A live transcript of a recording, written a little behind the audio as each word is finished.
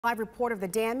Live report of the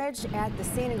damage at the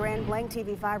scene in Grand Blanc.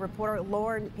 TV5 reporter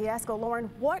Lauren Piesco. Lauren,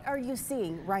 what are you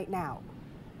seeing right now?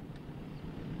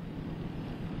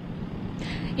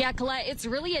 Yeah, Colette, it's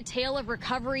really a tale of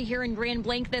recovery here in Grand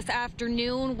Blanc this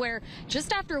afternoon, where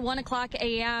just after 1 o'clock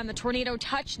a.m., a tornado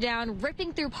touched down,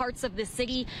 ripping through parts of the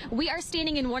city. We are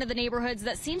standing in one of the neighborhoods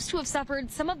that seems to have suffered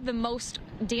some of the most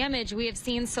damage we have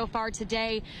seen so far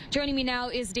today. Joining me now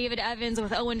is David Evans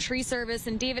with Owen Tree Service.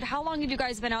 And David, how long have you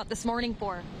guys been out this morning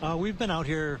for? We've been out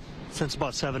here since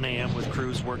about 7 a.m. with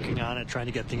crews working on it, trying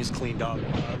to get things cleaned up.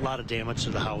 A lot of damage to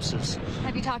the houses.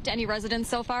 Have you talked to any residents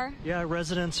so far? Yeah,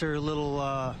 residents are a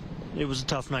little, it was a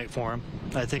tough night for them.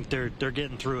 I think they're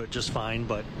getting through it just fine,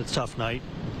 but it's a tough night.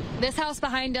 This house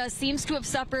behind us seems to have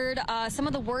suffered some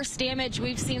of the worst damage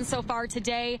we've seen so far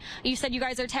today. You said you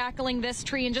guys are tackling this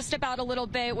tree in just about a little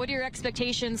bit. What are your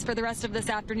expectations for the rest of this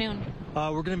afternoon?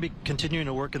 We're going to be continuing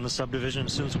to work in the subdivision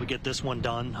as soon as we get this one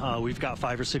done. We've got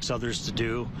 5 or 6 others to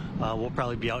do. We'll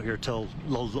probably be out here till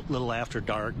little after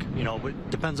dark. You know,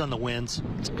 it depends on the winds.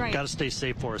 It's right. Got to stay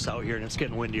safe for us out here, and it's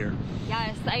getting windier.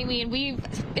 Yes, I mean,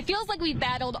 it feels like we've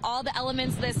battled all the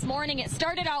elements this morning. It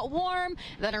started out warm,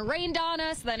 then it rained on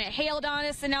us, then it hailed on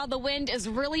us, and now the wind is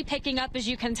really picking up, as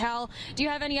you can tell. Do you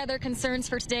have any other concerns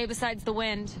for today besides the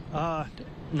wind?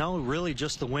 No, really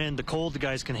just the wind. The cold the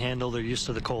guys can handle. They're used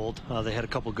to the cold. They had a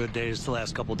couple good days the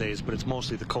last couple days, but it's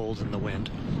mostly the cold and the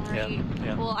wind. Right.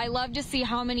 Yeah. Well, I love to see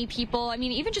how many people, I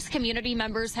mean, even just community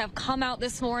members have come out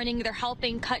this morning. They're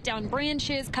helping cut down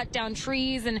branches, cut down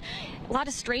trees, and a lot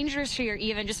of strangers here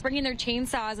even just bringing their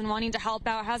chainsaws and wanting to help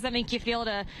out. How does that make you feel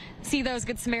to see those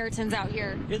good Samaritans out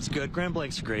here? It's good. Grand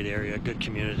Blanc's a great area, good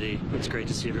community. It's great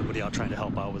to see everybody out trying to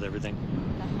help out with everything.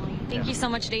 Definitely. Thank you so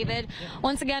much, David.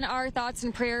 Once again, our thoughts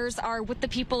and prayers are with the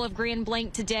people of Grand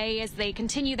Blanc today as they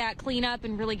continue that cleanup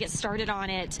and really get started on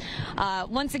it.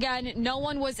 Once again, no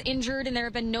one was injured and there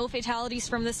have been no fatalities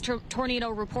from this tornado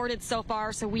reported so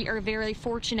far, so we are very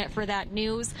fortunate for that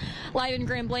news. Live in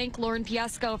Grand Blanc, Lauren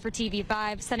Piesco for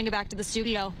TV5, sending it back to the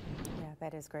studio. Yeah,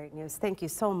 that is great news. Thank you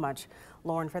so much,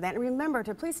 Lauren, for that. And remember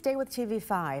to please stay with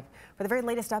TV5 for the very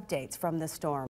latest updates from this storm.